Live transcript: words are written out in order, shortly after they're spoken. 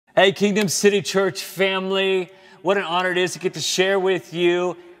Hey, Kingdom City Church family, what an honor it is to get to share with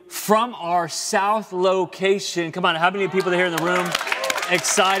you from our south location. Come on, how many people are here in the room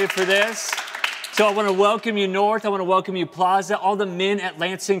excited for this? So I want to welcome you north. I want to welcome you plaza, all the men at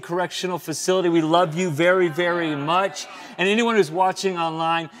Lansing Correctional Facility. We love you very, very much. And anyone who's watching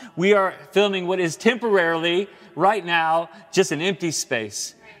online, we are filming what is temporarily, right now, just an empty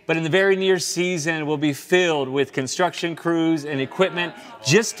space. But in the very near season, will be filled with construction crews and equipment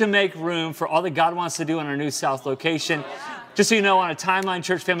just to make room for all that God wants to do in our new south location. Just so you know, on a timeline,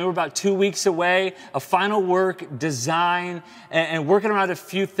 church family, we're about 2 weeks away, a final work, design, and working around a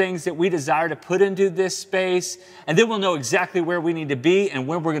few things that we desire to put into this space. And then we'll know exactly where we need to be and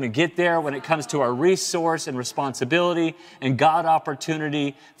when we're going to get there when it comes to our resource and responsibility and God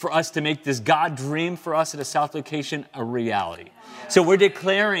opportunity for us to make this God dream for us at a south location a reality. So we're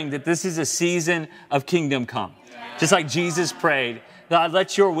declaring that this is a season of kingdom come. Just like Jesus prayed, God,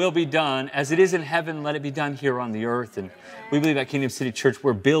 let your will be done as it is in heaven, let it be done here on the earth. And we believe at Kingdom City Church,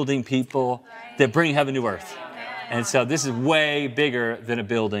 we're building people that bring heaven to earth. And so this is way bigger than a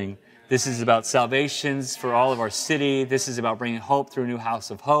building. This is about salvations for all of our city. This is about bringing hope through a new house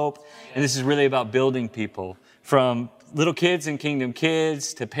of hope. And this is really about building people from little kids and Kingdom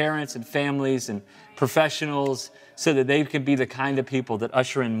kids to parents and families and professionals so that they can be the kind of people that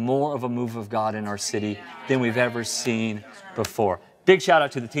usher in more of a move of God in our city than we've ever seen before. Big shout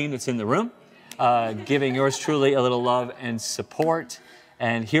out to the team that's in the room, giving yours truly a little love and support.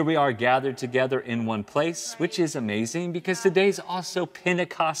 And here we are gathered together in one place, which is amazing because today's also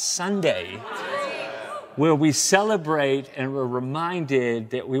Pentecost Sunday, where we celebrate and we're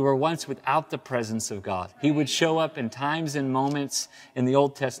reminded that we were once without the presence of God. He would show up in times and moments in the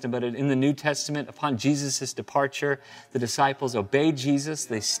Old Testament, but in the New Testament, upon Jesus' departure, the disciples obeyed Jesus,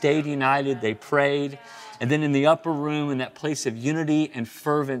 they stayed united, they prayed, and then in the upper room, in that place of unity and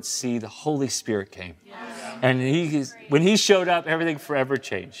fervency, the Holy Spirit came. And when he showed up, everything forever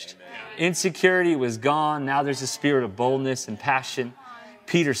changed. Insecurity was gone. Now there's a spirit of boldness and passion.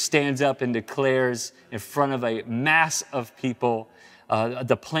 Peter stands up and declares in front of a mass of people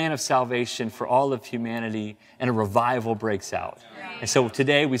the plan of salvation for all of humanity, and a revival breaks out. And so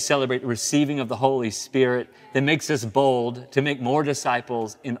today we celebrate the receiving of the Holy Spirit that makes us bold to make more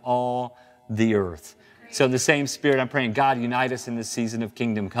disciples in all the earth. So in the same spirit, I'm praying, God, unite us in this season of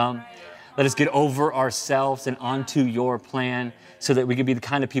kingdom come. Let us get over ourselves and onto your plan so that we can be the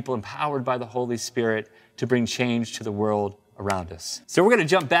kind of people empowered by the Holy Spirit to bring change to the world around us. So we're going to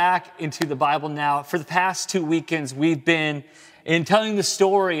jump back into the Bible now. For the past 2 weekends, we've been in telling the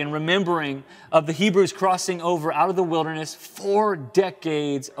story and remembering of the Hebrews crossing over out of the wilderness, 4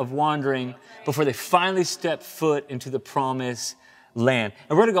 decades of wandering before they finally stepped foot into the promised land.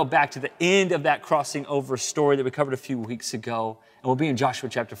 And we're going to go back to the end of that crossing over story that we covered a few weeks ago. And we'll be in Joshua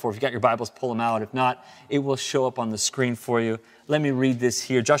chapter 4. If you got your Bibles, pull them out. If not, it will show up on the screen for you. Let me read this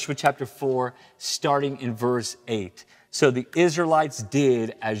here. Joshua chapter 4, starting in verse 8. So the Israelites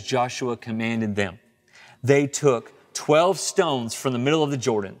did as Joshua commanded them. They took 12 stones from the middle of the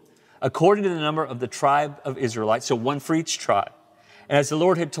Jordan, according to the number of the tribe of Israelites, so one for each tribe. And as the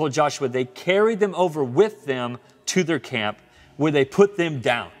Lord had told Joshua, they carried them over with them to their camp, where they put them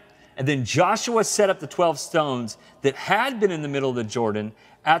down. And then Joshua set up the 12 stones that had been in the middle of the Jordan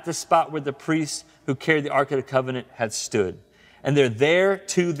at the spot where the priests who carried the Ark of the Covenant had stood. And they're there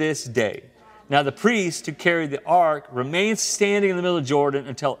to this day. Now the priests who carried the ark remained standing in the middle of Jordan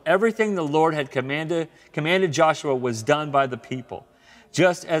until everything the Lord had commanded Joshua was done by the people,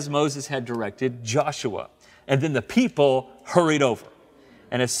 just as Moses had directed Joshua. And then the people hurried over.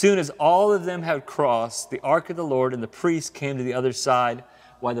 And as soon as all of them had crossed, the ark of the Lord and the priests came to the other side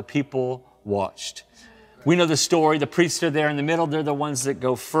while the people watched. We know the story. The priests are there in the middle. They're the ones that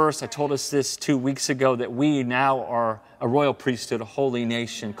go first. I told us this 2 weeks ago, that we now are a royal priesthood, a holy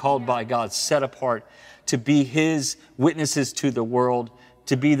nation, called by God, set apart to be his witnesses to the world,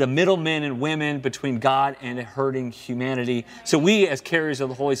 to be the middlemen and women between God and a hurting humanity. So we, as carriers of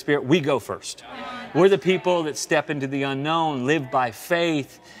the Holy Spirit, we go first. We're the people that step into the unknown, live by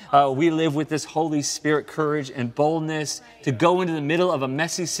faith. We live with this Holy Spirit courage and boldness to go into the middle of a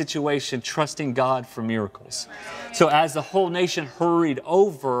messy situation, trusting God for miracles. So as the whole nation hurried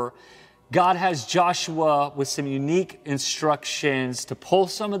over, God has Joshua with some unique instructions to pull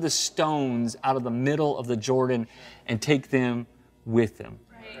some of the stones out of the middle of the Jordan and take them with them.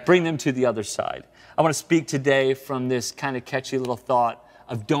 Bring them to the other side. I want to speak today from this kind of catchy little thought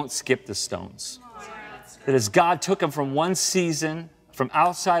of don't skip the stones. That as God took them from one season, from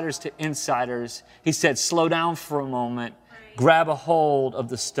outsiders to insiders, he said, slow down for a moment, grab a hold of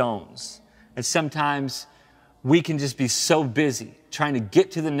the stones. And sometimes we can just be so busy trying to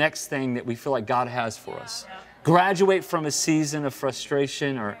get to the next thing that we feel like God has for us. Graduate from a season of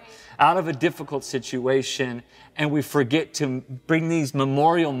frustration or out of a difficult situation, and we forget to bring these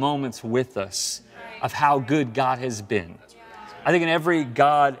memorial moments with us of how good God has been. I think in every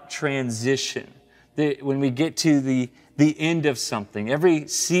God transition, when we get to the end of something, every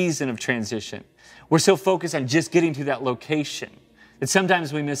season of transition, we're so focused on just getting to that location that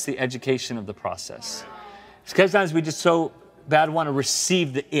sometimes we miss the education of the process. Sometimes we just so bad want to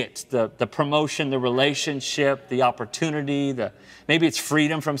receive the promotion, the relationship, the opportunity, maybe it's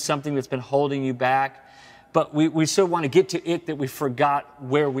freedom from something that's been holding you back. But we so want to get to it that we forgot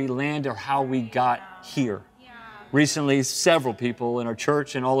where we land or how we got here. Recently, several people in our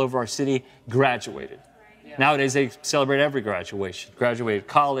church and all over our city graduated. Nowadays, they celebrate every graduation. Graduated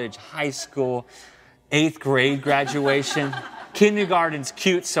college, high school, 8th grade graduation. Kindergarten's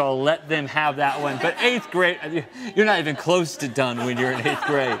cute, so I'll let them have that one. But 8th grade, you're not even close to done when you're in 8th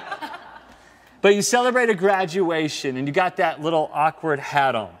grade. But you celebrate a graduation, and you got that little awkward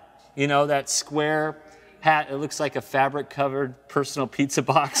hat on. You know, that square hat. It looks like a fabric-covered personal pizza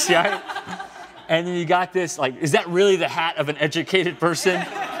box, right? And then you got this, like, is that really the hat of an educated person?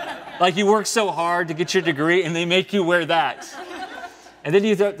 Like, you work so hard to get your degree, and they make you wear that. And then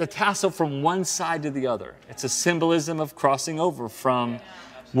you throw the tassel from one side to the other. It's a symbolism of crossing over from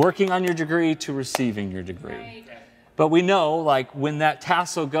working on your degree to receiving your degree. But we know, like, when that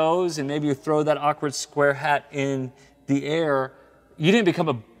tassel goes and maybe you throw that awkward square hat in the air, you didn't become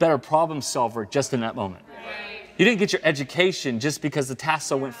a better problem solver just in that moment. You didn't get your education just because the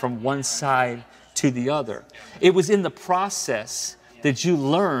tassel went from one side to the other. It was in the process that you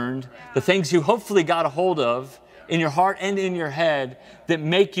learned the things you hopefully got a hold of in your heart and in your head that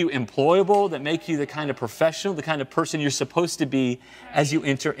make you employable, that make you the kind of professional, the kind of person you're supposed to be as you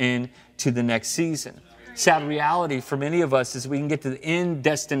enter into the next season. Sad reality for many of us is we can get to the end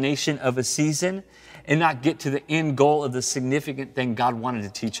destination of a season and not get to the end goal of the significant thing God wanted to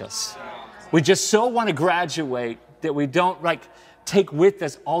teach us. We just so want to graduate that we don't take with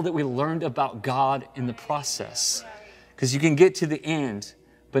us all that we learned about God in the process. Because you can get to the end,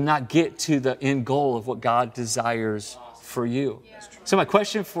 but not get to the end goal of what God desires for you. So my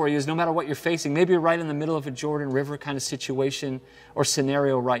question for you is, no matter what you're facing, maybe you're right in the middle of a Jordan River kind of situation or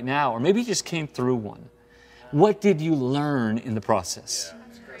scenario right now, or maybe you just came through one. What did you learn in the process?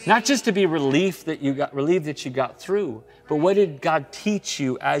 Not just to be relieved that you got through, but what did God teach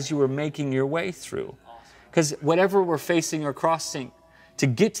you as you were making your way through? Because whatever we're facing or crossing, to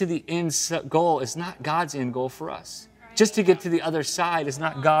get to the end goal is not God's end goal for us. Just to get to the other side is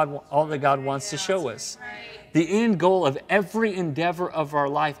not all that God wants to show us. The end goal of every endeavor of our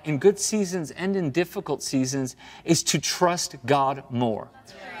life, in good seasons and in difficult seasons, is to trust God more,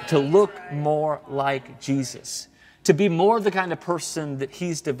 to look more like Jesus, to be more the kind of person that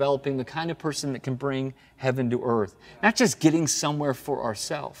He's developing, the kind of person that can bring heaven to earth. Not just getting somewhere for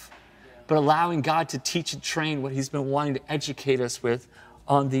ourselves, but allowing God to teach and train what He's been wanting to educate us with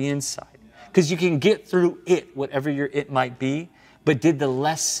on the inside. Because you can get through it, whatever your it might be, but did the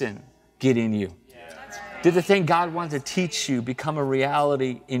lesson get in you? Did the thing God wanted to teach you become a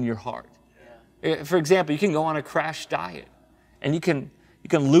reality in your heart? For example, you can go on a crash diet, and you can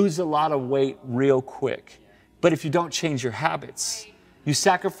lose a lot of weight real quick. But if you don't change your habits, you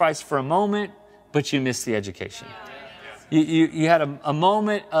sacrifice for a moment, but you miss the education. You had a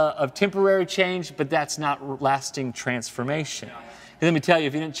moment of temporary change, but that's not lasting transformation. And let me tell you,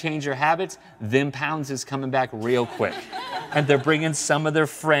 if you didn't change your habits, them pounds is coming back real quick. And they're bringing some of their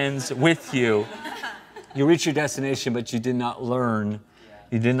friends with you. You reach your destination, but you did not learn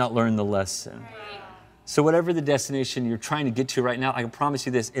the lesson. So whatever the destination you're trying to get to right now, I can promise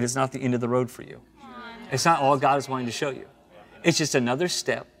you this, it is not the end of the road for you. It's not all God is wanting to show you. It's just another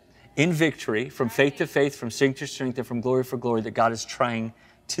step in victory, from faith to faith, from strength to strength, and from glory for glory that God is trying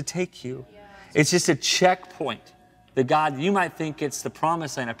to take you. It's just a checkpoint. The God, you might think it's the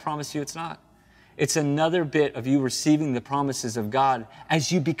promised land. I promise you it's not. It's another bit of you receiving the promises of God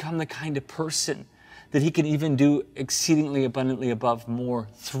as you become the kind of person that He can even do exceedingly abundantly above more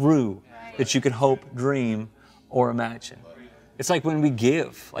through that you can hope, dream, or imagine. It's like when we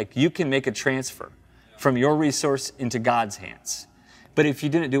give, like you can make a transfer from your resource into God's hands. But if you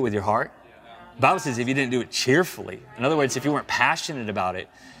didn't do it with your heart, the Bible says if you didn't do it cheerfully, in other words, if you weren't passionate about it,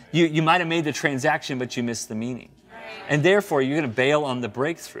 you might have made the transaction, but you missed the meaning. And therefore, you're going to bail on the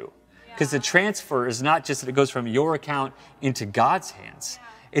breakthrough. Because the transfer is not just that it goes from your account into God's hands.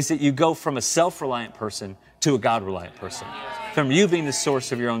 It's that you go from a self-reliant person to a God-reliant person. From you being the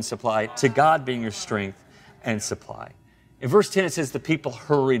source of your own supply to God being your strength and supply. In verse 10, it says the people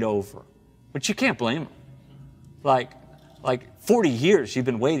hurried over. But you can't blame them. like 40 years you've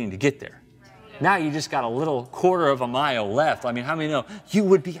been waiting to get there. Now you just got a little quarter of a mile left. I mean, how many know you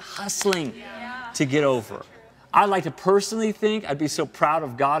would be hustling to get over? I'd like to personally think I'd be so proud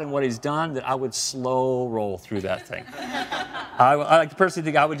of God and what he's done that I would slow roll through that thing. I like to personally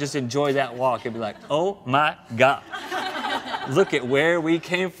think I would just enjoy that walk and be like, oh my God, look at where we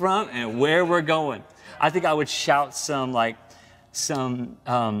came from and where we're going. I think I would shout some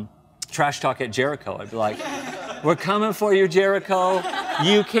trash talk at Jericho. I'd be like, we're coming for you, Jericho.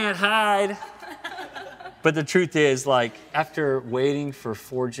 You can't hide. But the truth is, like, after waiting for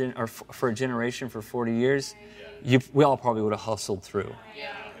a generation for 40 years, we all probably would have hustled through.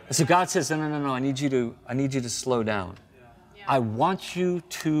 And so God says, no, I need you to slow down. I want you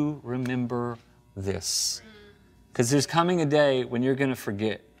to remember this. Because there's coming a day when you're going to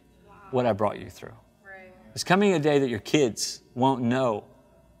forget what I brought you through. There's coming a day that your kids won't know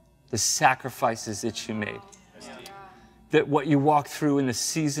the sacrifices that you made. That what you walked through in the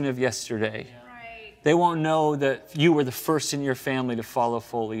season of yesterday. They won't know that you were the first in your family to follow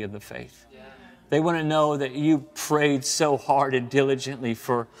fully in the faith. They wouldn't know that you prayed so hard and diligently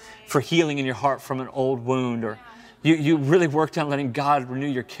for healing in your heart from an old wound, or you really worked on letting God renew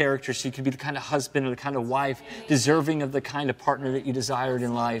your character so you could be the kind of husband or the kind of wife deserving of the kind of partner that you desired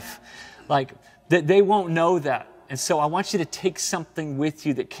in life. Like, they won't know that. And so I want you to take something with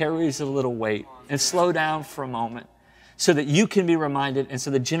you that carries a little weight and slow down for a moment so that you can be reminded and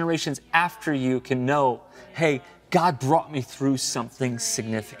so the generations after you can know, hey, God brought me through something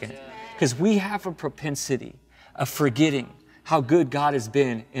significant. Because we have a propensity of forgetting how good God has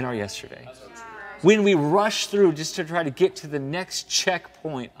been in our yesterday. When we rush through just to try to get to the next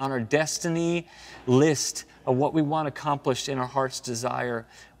checkpoint on our destiny list of what we want accomplished in our heart's desire,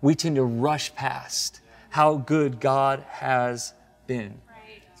 we tend to rush past how good God has been.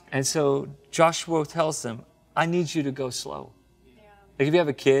 And so Joshua tells them, I need you to go slow. Like if you have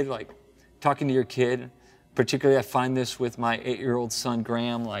a kid, like talking to your kid, particularly I find this with my 8-year-old son,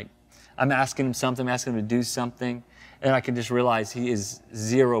 Graham, like I'm asking him something, I'm asking him to do something, and I can just realize he is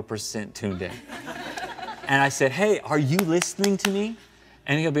 0% tuned in. And I said, hey, are you listening to me?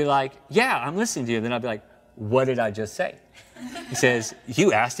 And he'll be like, yeah, I'm listening to you. Then I'll be like, what did I just say? He says,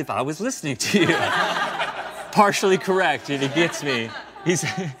 you asked if I was listening to you. Partially correct, and he gets me.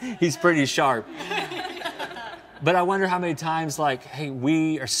 He's pretty sharp. But I wonder how many times, like, hey,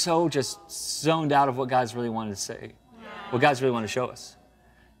 we are so just zoned out of what God's really wanted to say, what God's really wanted to show us.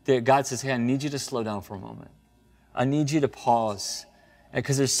 That God says, hey, I need you to slow down for a moment. I need you to pause,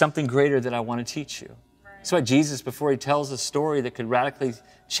 because there's something greater that I want to teach you. That's why Jesus, before he tells a story that could radically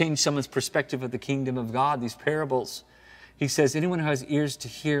change someone's perspective of the kingdom of God, these parables, he says, anyone who has ears to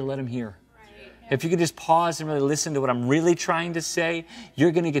hear, let him hear. If you could just pause and really listen to what I'm really trying to say,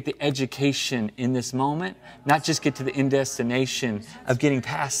 you're going to get the education in this moment, not just get to the end destination of getting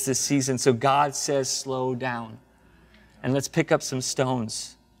past this season. So God says, slow down. And let's pick up some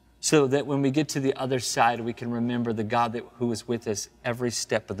stones so that when we get to the other side, we can remember the God who is with us every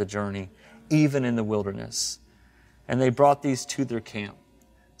step of the journey, even in the wilderness. And they brought these to their camp.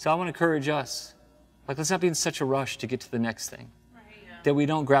 So I want to encourage us, like, let's not be in such a rush to get to the next thing. That we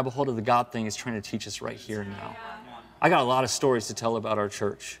don't grab a hold of the God thing is trying to teach us right here and now. I got a lot of stories to tell about our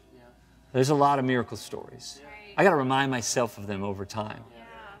church. There's a lot of miracle stories. I got to remind myself of them over time.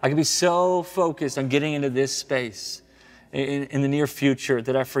 I can be so focused on getting into this space in the near future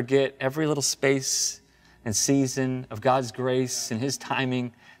that I forget every little space and season of God's grace and his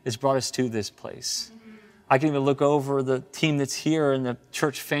timing that's brought us to this place. I can even look over the team that's here and the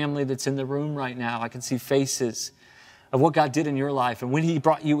church family that's in the room right now. I can see faces of what God did in your life and when he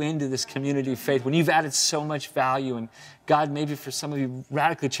brought you into this community of faith, when you've added so much value and God maybe for some of you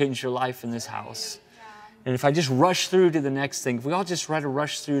radically changed your life in this house. And if I just rush through to the next thing, if we all just try to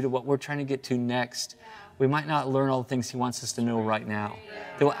rush through to what we're trying to get to next, we might not learn all the things he wants us to know right now.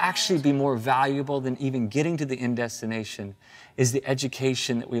 That will actually be more valuable than even getting to the end destination is the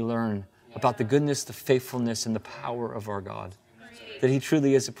education that we learn about the goodness, the faithfulness, and the power of our God. That he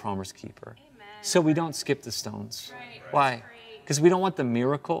truly is a promise keeper. So we don't skip the stones. Why? Because we don't want the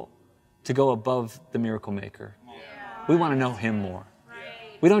miracle to go above the miracle maker. We want to know him more.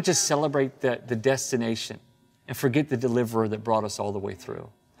 We don't just celebrate the destination and forget the deliverer that brought us all the way through.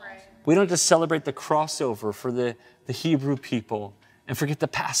 We don't just celebrate the crossover for the Hebrew people and forget the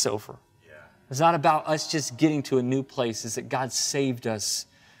Passover. It's not about us just getting to a new place. It's that God saved us,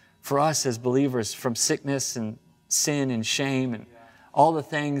 for us as believers, from sickness and sin and shame and all the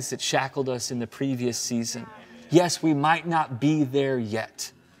things that shackled us in the previous season. Yes, we might not be there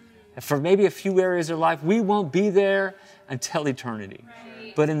yet. And for maybe a few areas of life, we won't be there until eternity.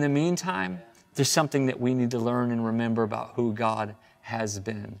 But in the meantime, there's something that we need to learn and remember about who God has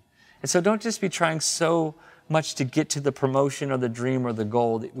been. And so don't just be trying so much to get to the promotion or the dream or the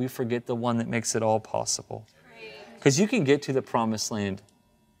goal that we forget the one that makes it all possible. Because you can get to the promised land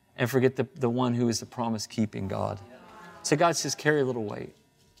and forget the one who is the promise-keeping God. So God says, carry a little weight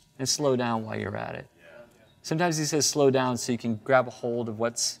and slow down while you're at it. Sometimes he says slow down so you can grab a hold of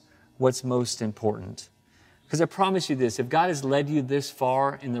what's most important. Because I promise you this, if God has led you this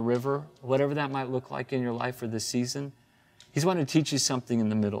far in the river, whatever that might look like in your life for this season, he's wanting to teach you something in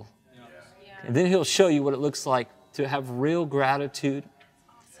the middle. And then he'll show you what it looks like to have real gratitude,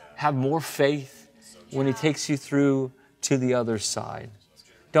 have more faith when he takes you through to the other side.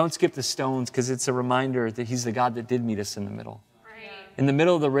 Don't skip the stones, because it's a reminder that he's the God that did meet us in the middle. In the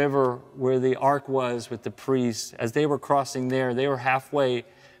middle of the river where the ark was with the priests, as they were crossing there, they were halfway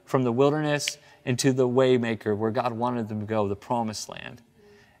from the wilderness into the waymaker where God wanted them to go, the promised land.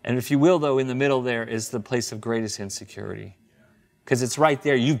 And if you will, though, in the middle there is the place of greatest insecurity. Because it's right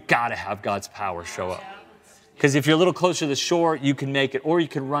there, you've got to have God's power show up. Because if you're a little closer to the shore, you can make it, or you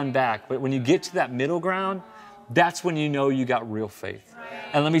can run back. But when you get to that middle ground, that's when you know you got real faith.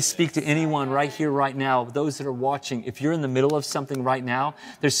 And let me speak to anyone right here, right now, those that are watching. If you're in the middle of something right now,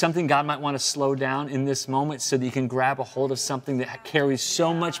 there's something God might want to slow down in this moment so that you can grab a hold of something that carries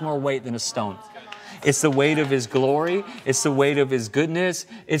so much more weight than a stone. It's the weight of his glory. It's the weight of his goodness.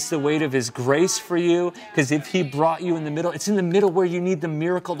 It's the weight of his grace for you. Because if he brought you in the middle, it's in the middle where you need the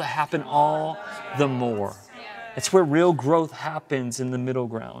miracle to happen all the more. It's where real growth happens, in the middle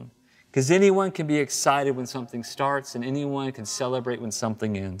ground. Because anyone can be excited when something starts, and anyone can celebrate when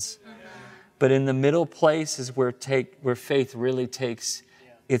something ends. But in the middle place is where faith really takes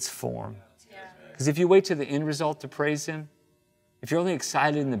its form. Because if you wait to the end result to praise him, if you're only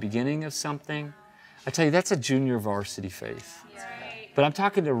excited in the beginning of something, I tell you, that's a junior varsity faith. But I'm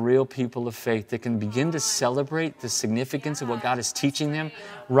talking to real people of faith that can begin to celebrate the significance of what God is teaching them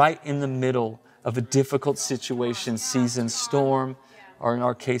right in the middle of a difficult situation, season, storm, or in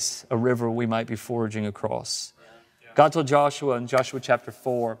our case, a river we might be forging across. God told Joshua in Joshua chapter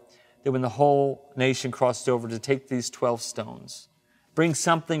 4 that when the whole nation crossed over, to take these 12 stones, bring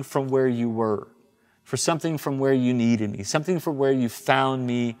something from where you were, for something from where you needed me, something from where you found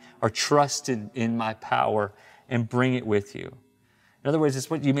me or trusted in my power, and bring it with you. In other words,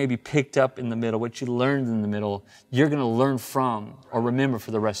 it's what you maybe picked up in the middle, what you learned in the middle, you're going to learn from or remember for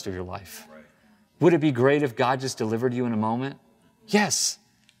the rest of your life. Would it be great if God just delivered you in a moment? Yes,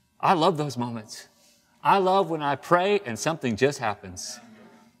 I love those moments. I love when I pray and something just happens.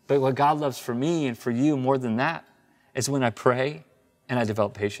 But what God loves for me and for you more than that is when I pray and I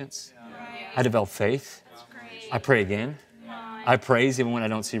develop patience. I develop faith. I pray again. I praise even when I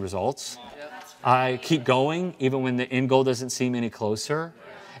don't see results. I keep going even when the end goal doesn't seem any closer.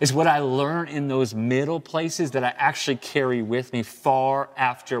 It's what I learn in those middle places that I actually carry with me far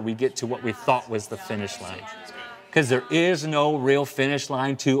after we get to what we thought was the finish line. Because there is no real finish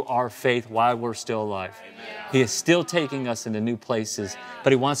line to our faith while we're still alive. He is still taking us into new places,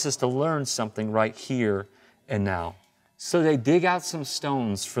 but he wants us to learn something right here and now. So they dig out some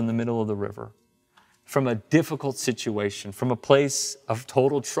stones from the middle of the river, from a difficult situation, from a place of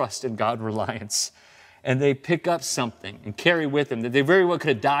total trust and God reliance. And they pick up something and carry with them that they very well could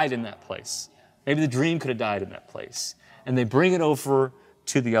have died in that place. Maybe the dream could have died in that place. And they bring it over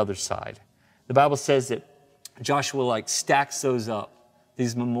to the other side. The Bible says that Joshua stacks those up,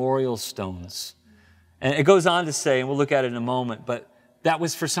 these memorial stones. And it goes on to say, and we'll look at it in a moment, but that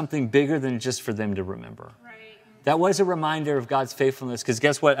was for something bigger than just for them to remember. Right. That was a reminder of God's faithfulness, because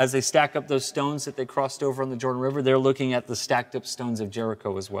guess what? As they stack up those stones that they crossed over on the Jordan River, they're looking at the stacked up stones of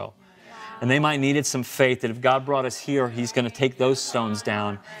Jericho as well. And they might needed some faith that if God brought us here, he's going to take those stones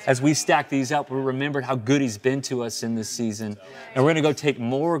down. As we stack these up, we remembered how good he's been to us in this season. And we're going to go take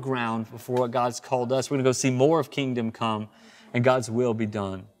more ground before what God's called us. We're going to go see more of kingdom come and God's will be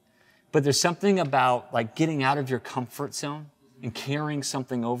done. But there's something about getting out of your comfort zone and carrying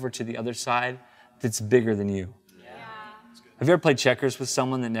something over to the other side that's bigger than you. Have you ever played checkers with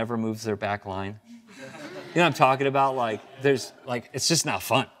someone that never moves their back line? You know what I'm talking about? It's just not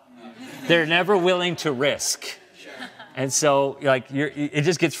fun. They're never willing to risk. And so, it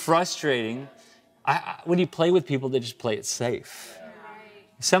just gets frustrating when you play with people that just play it safe.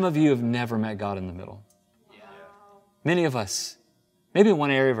 Some of you have never met God in the middle. Many of us, maybe in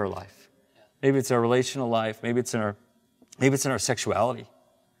one area of our life. Maybe it's our relational life. Maybe it's in our sexuality.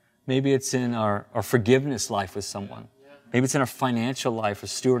 Maybe it's in our forgiveness life with someone. Maybe it's in our financial life of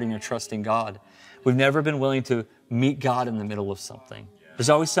stewarding or trusting God. We've never been willing to meet God in the middle of something. There's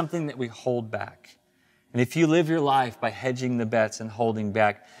always something that we hold back. And if you live your life by hedging the bets and holding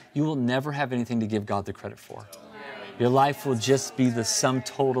back, you will never have anything to give God the credit for. Your life will just be the sum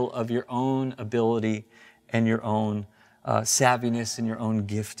total of your own ability and your own savviness and your own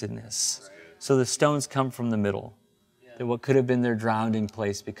giftedness. So the stones come from the middle. That what could have been their drowning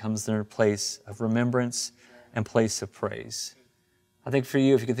place becomes their place of remembrance and place of praise. I think for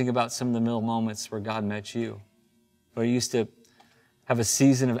you, if you can think about some of the middle moments where God met you, where you used to have a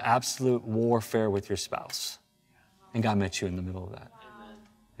season of absolute warfare with your spouse, and God met you in the middle of that.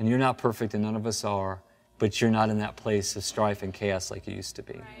 And you're not perfect, and none of us are, but you're not in that place of strife and chaos like you used to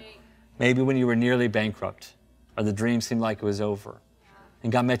be. Maybe when you were nearly bankrupt, or the dream seemed like it was over,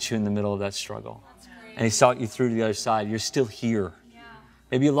 and God met you in the middle of that struggle. And He sought you through to the other side. You're still here.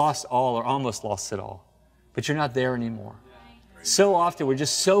 Maybe you lost all or almost lost it all, but you're not there anymore. So often we're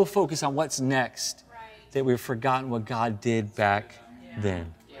just so focused on what's next that we've forgotten what God did back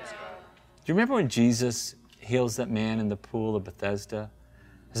then. Do you remember when Jesus heals that man in the pool of Bethesda?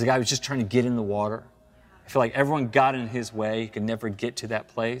 As the guy was just trying to get in the water. I feel like everyone got in his way. He could never get to that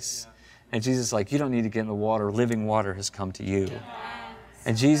place. And Jesus is like, you don't need to get in the water. Living water has come to you.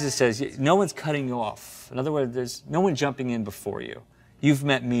 And Jesus says, no one's cutting you off. In other words, there's no one jumping in before you. You've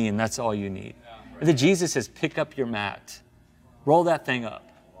met me, and that's all you need. And then Jesus says, pick up your mat. Roll that thing up.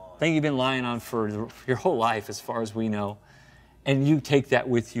 Thing you've been lying on for your whole life, as far as we know. And you take that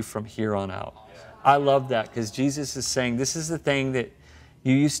with you from here on out. I love that, because Jesus is saying, this is the thing that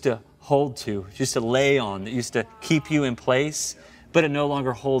you used to hold to, used to lay on, that used to keep you in place, but it no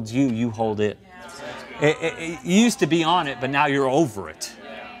longer holds you, you hold it. You used to be on it, but now you're over it.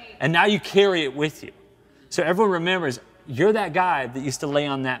 And now you carry it with you. So everyone remembers, you're that guy that used to lay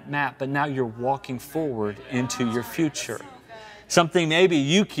on that mat, but now you're walking forward into your future. Something maybe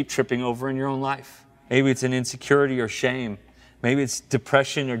you keep tripping over in your own life. Maybe it's an insecurity or shame. Maybe it's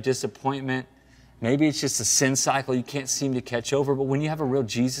depression or disappointment. Maybe it's just a sin cycle you can't seem to catch over. But when you have a real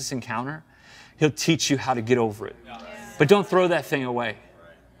Jesus encounter, He'll teach you how to get over it. But don't throw that thing away.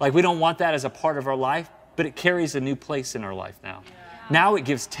 Like, we don't want that as a part of our life, but it carries a new place in our life now. Now it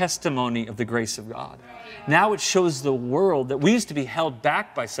gives testimony of the grace of God. Now it shows the world that we used to be held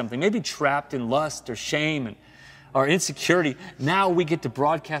back by something, maybe trapped in lust or shame or insecurity. Now we get to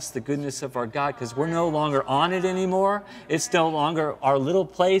broadcast the goodness of our God, because we're no longer on it anymore. It's no longer our little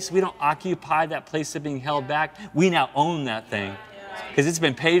place. We don't occupy that place of being held back. We now own that thing, because it's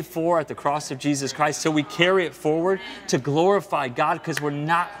been paid for at the cross of Jesus Christ. So we carry it forward to glorify God, because we're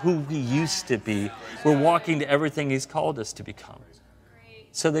not who we used to be. We're walking to everything He's called us to become.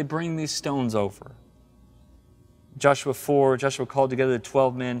 So they bring these stones over. Joshua 4, Joshua called together the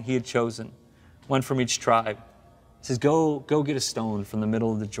 12 men He had chosen, one from each tribe. He says, go get a stone from the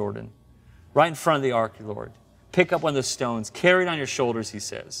middle of the Jordan, right in front of the ark of the Lord. Pick up one of those stones, carry it on your shoulders, He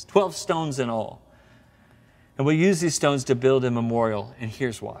says. 12 stones in all. And we'll use these stones to build a memorial, and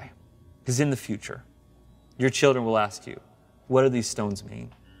here's why. Because in the future, your children will ask you, what do these stones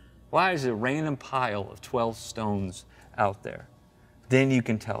mean? Why is a random pile of 12 stones out there? Then you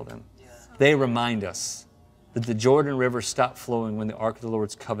can tell them. They remind us that the Jordan River stopped flowing when the Ark of the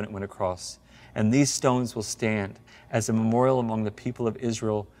Lord's covenant went across. And these stones will stand as a memorial among the people of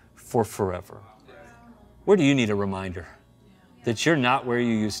Israel for forever. Where do you need a reminder that you're not where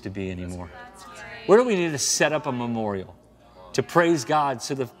you used to be anymore? Where do we need to set up a memorial to praise God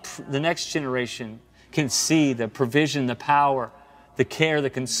so the next generation can see the provision, the power, the care, the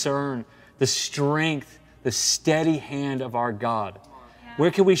concern, the strength, the steady hand of our God?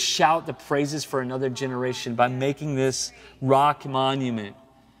 Where can we shout the praises for another generation? By making this rock monument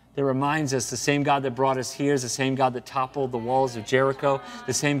that reminds us the same God that brought us here is the same God that toppled the walls of Jericho,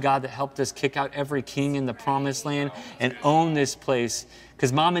 the same God that helped us kick out every king in the promised land and own this place.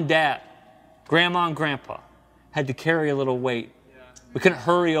 Because mom and dad, grandma and grandpa had to carry a little weight. We couldn't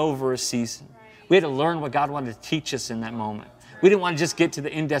hurry over a season. We had to learn what God wanted to teach us in that moment. We didn't want to just get to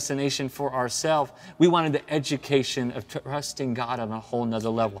the end destination for ourselves. We wanted the education of trusting God on a whole nother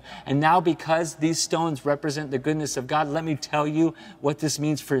level. And now, because these stones represent the goodness of God, let me tell you what this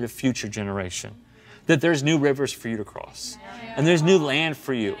means for the future generation. That there's new rivers for you to cross. And there's new land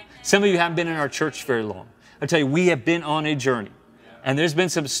for you. Some of you haven't been in our church very long. I'll tell you, we have been on a journey. And there's been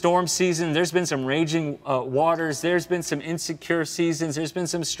some storm seasons. There's been some raging waters. There's been some insecure seasons. There's been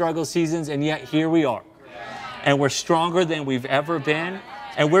some struggle seasons. And yet here we are. And we're stronger than we've ever been.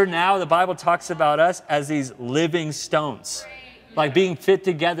 And we're now, the Bible talks about us as these living stones, like being fit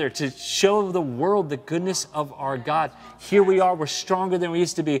together to show the world the goodness of our God. Here we are, we're stronger than we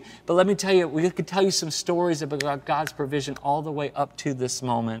used to be. But let me tell you, we could tell you some stories about God's provision all the way up to this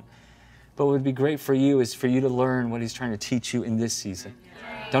moment. But what would be great for you is for you to learn what He's trying to teach you in this season.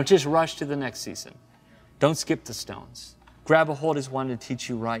 Don't just rush to the next season. Don't skip the stones. Grab a hold He's wanting to teach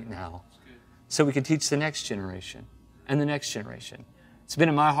you right now so we can teach the next generation and the next generation. It's been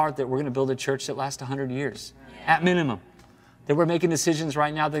in my heart that we're going to build a church that lasts 100 years at minimum. That we're making decisions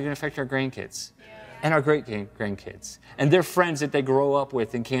right now that are going to affect our grandkids and our great-grandkids and their friends that they grow up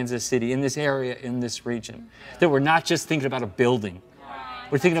with in Kansas City, in this area, in this region. That we're not just thinking about a building.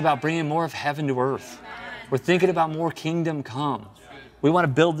 We're thinking about bringing more of heaven to earth. We're thinking about more kingdom come. We want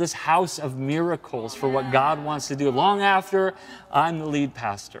to build this house of miracles for what God wants to do long after I'm the lead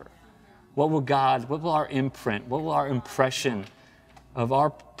pastor. What will our imprint, what will our impression of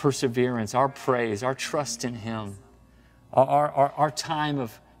our perseverance, our praise, our trust in Him, our time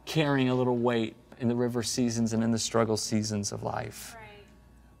of carrying a little weight in the river seasons and in the struggle seasons of life.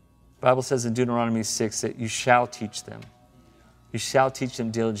 The Bible says in Deuteronomy 6 that you shall teach them. You shall teach them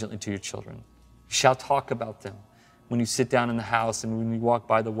diligently to your children. You shall talk about them when you sit down in the house and when you walk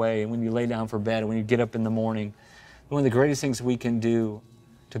by the way and when you lay down for bed and when you get up in the morning. One of the greatest things we can do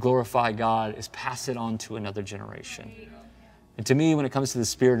to glorify God is pass it on to another generation. And to me, when it comes to the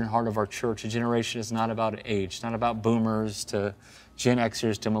spirit and heart of our church, a generation is not about age. It's not about boomers to Gen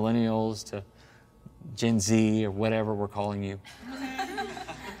Xers to millennials to Gen Z or whatever we're calling you.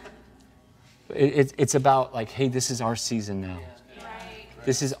 It's about like, hey, this is our season now.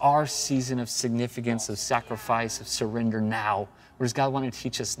 This is our season of significance, of sacrifice, of surrender now. What does God want to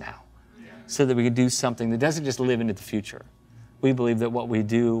teach us now? So that we can do something that doesn't just live into the future. We believe that what we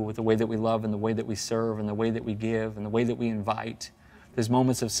do with the way that we love and the way that we serve and the way that we give and the way that we invite, there's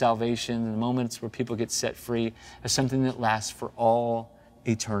moments of salvation and moments where people get set free, as something that lasts for all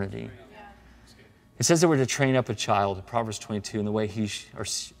eternity. It says that we're to train up a child in Proverbs 22 in the way he or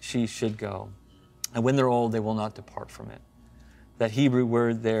she should go. And when they're old, they will not depart from it. That Hebrew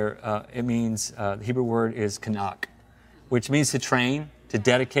word there, the Hebrew word is kanak, which means to train, to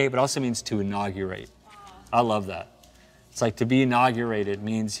dedicate, but also means to inaugurate. I love that. It's like to be inaugurated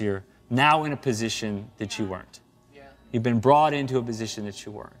means you're now in a position that you weren't. You've been brought into a position that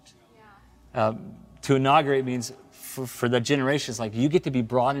you weren't. To inaugurate means for the generations, like you get to be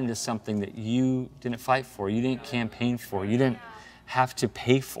brought into something that you didn't fight for, you didn't campaign for, you didn't have to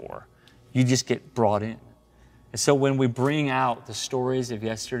pay for. You just get brought in. And so when we bring out the stories of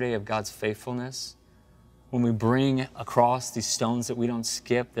yesterday of God's faithfulness, when we bring across these stones that we don't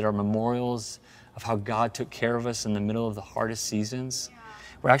skip, that are memorials of how God took care of us in the middle of the hardest seasons,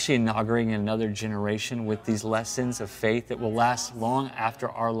 we're actually inaugurating another generation with these lessons of faith that will last long after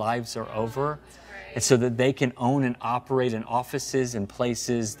our lives are over. And so that they can own and operate in offices and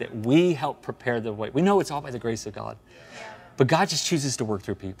places that we help prepare the way. We know it's all by the grace of God. But God just chooses to work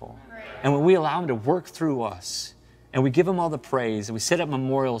through people. And when we allow Him to work through us, and we give Him all the praise, and we set up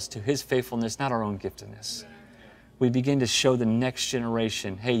memorials to His faithfulness, not our own giftedness, we begin to show the next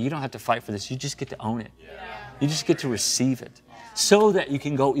generation, hey, you don't have to fight for this. You just get to own it. You just get to receive it so that you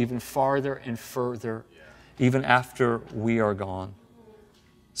can go even farther and further, even after we are gone.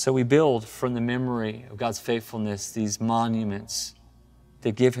 So we build from the memory of God's faithfulness these monuments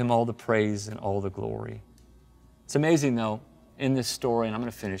that give Him all the praise and all the glory. It's amazing, though, in this story, and I'm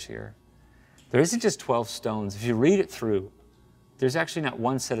going to finish here, there isn't just 12 stones. If you read it through, there's actually not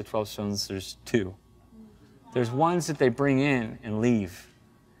one set of 12 stones, there's two. There's ones that they bring in and leave,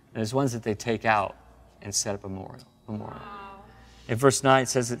 and there's ones that they take out and set up a memorial. In verse 9, it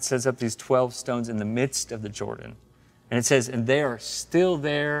sets up these 12 stones in the midst of the Jordan. And it says, and they are still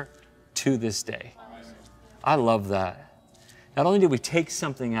there to this day. I love that. Not only did we take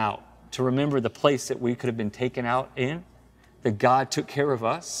something out to remember the place that we could have been taken out in, that God took care of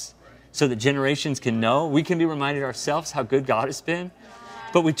us, so that generations can know, we can be reminded ourselves how good God has been,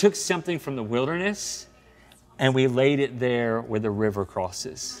 but we took something from the wilderness and we laid it there where the river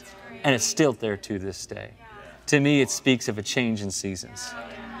crosses. And it's still there to this day. To me, it speaks of a change in seasons.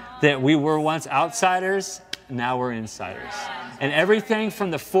 That we were once outsiders, now we're insiders. And everything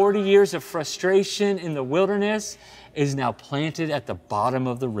from the 40 years of frustration in the wilderness is now planted at the bottom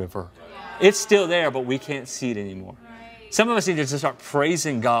of the river. It's still there, but we can't see it anymore. Some of us need to just start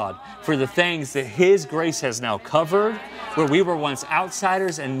praising God for the things that His grace has now covered, where we were once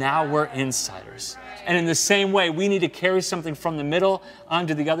outsiders and now we're insiders. And in the same way, we need to carry something from the middle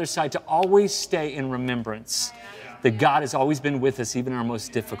onto the other side to always stay in remembrance that God has always been with us, even in our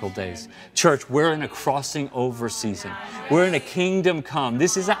most difficult days. Church, we're in a crossing over season. We're in a kingdom come.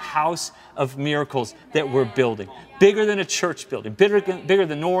 This is a house of miracles that we're building. Bigger than a church building, bigger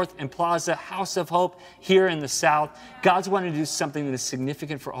than North and Plaza, House of Hope here in the South. God's wanting to do something that is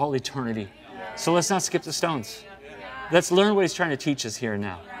significant for all eternity. So let's not skip the stones. Let's learn what he's trying to teach us here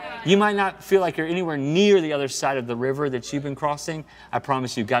now. You might not feel like you're anywhere near the other side of the river that you've been crossing. I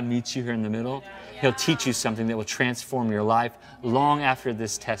promise you, God meets you here in the middle. He'll teach you something that will transform your life long after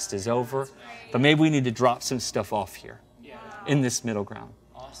this test is over. But maybe we need to drop some stuff off here in this middle ground.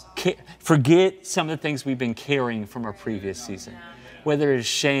 Forget some of the things we've been carrying from our previous season, whether it's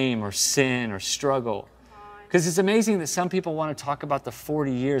shame or sin or struggle. Because it's amazing that some people want to talk about the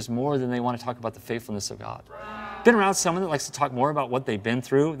 40 years more than they want to talk about the faithfulness of God. Been around someone that likes to talk more about what they've been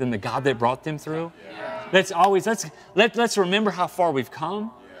through than the God that brought them through? Let's remember how far we've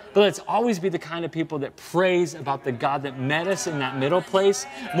come, but let's always be the kind of people that praise about the God that met us in that middle place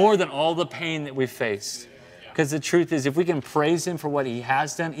more than all the pain that we faced. Because the truth is, if we can praise him for what he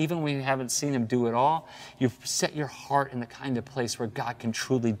has done, even when you haven't seen him do it all, you've set your heart in the kind of place where God can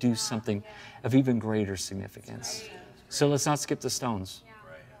truly do something of even greater significance. So let's not skip the stones.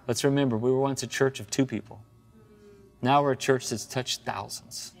 Let's remember, we were once a church of 2 people. Now we're a church that's touched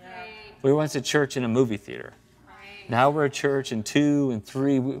thousands. We were once a church in a movie theater. Now we're a church in 2 and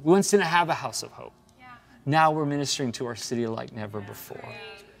 3. We once didn't have a house of hope. Now we're ministering to our city like never before.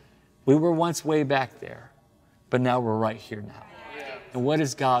 We were once way back there, but now we're right here now. And what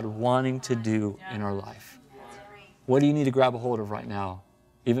is God wanting to do in our life? What do you need to grab a hold of right now,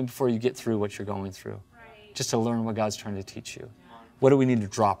 even before you get through what you're going through, just to learn what God's trying to teach you? What do we need to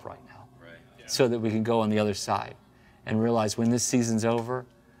drop right now so that we can go on the other side and realize when this season's over,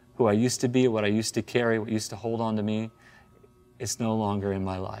 who I used to be, what I used to carry, what used to hold on to me, it's no longer in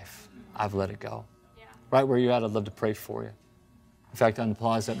my life. I've let it go. Right where you're at, I'd love to pray for you. In fact, on the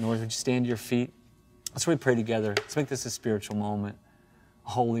plaza up north, would you stand to your feet? Let's really pray together. Let's make this a spiritual moment, a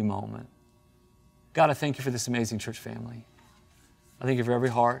holy moment. God, I thank you for this amazing church family. I thank you for every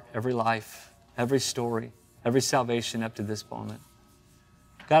heart, every life, every story, every salvation up to this moment.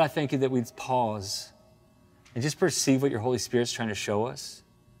 God, I thank you that we'd pause and just perceive what your Holy Spirit's trying to show us.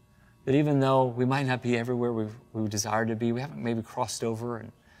 That even though we might not be everywhere we desire to be, we haven't maybe crossed over in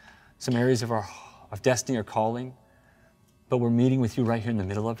some areas of destiny or calling, but we're meeting with you right here in the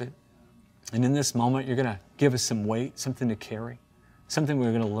middle of it. And in this moment, you're going to give us some weight, something to carry, something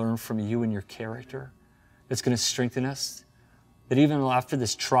we're going to learn from you and your character that's going to strengthen us. That even after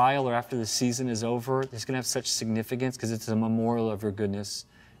this trial or after this season is over, it's going to have such significance because it's a memorial of your goodness.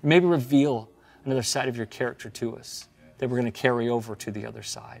 And maybe reveal another side of your character to us that we're going to carry over to the other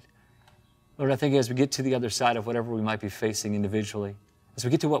side. Lord, I think as we get to the other side of whatever we might be facing individually, as we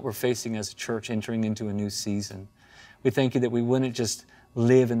get to what we're facing as a church entering into a new season, we thank you that we wouldn't just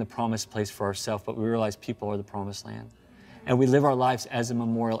live in the promised place for ourselves, but we realize people are the promised land. And we live our lives as a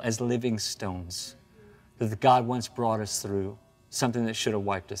memorial, as living stones, that God once brought us through something that should have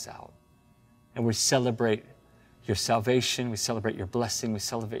wiped us out. And we celebrate your salvation, we celebrate your blessing, we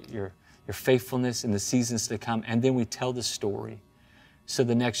celebrate your faithfulness in the seasons to come, and then we tell the story. So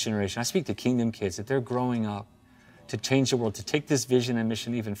the next generation, I speak to Kingdom kids, that they're growing up to change the world, to take this vision and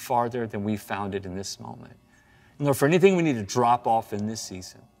mission even farther than we found it in this moment. And Lord, for anything we need to drop off in this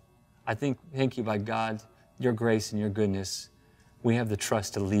season, I thank you by God, your grace and your goodness, we have the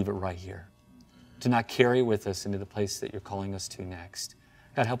trust to leave it right here, to not carry with us into the place that you're calling us to next.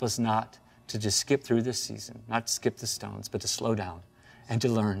 God, help us not to just skip through this season, not to skip the stones, but to slow down and to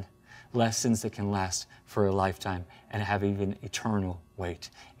learn lessons that can last for a lifetime and have even eternal weight.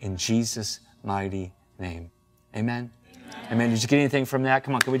 In Jesus' mighty name, amen. Amen. Did you get anything from that?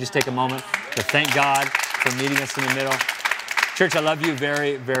 Come on, can we just take a moment to thank God for meeting us in the middle? Church, I love you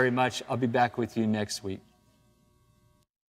very, very much. I'll be back with you next week.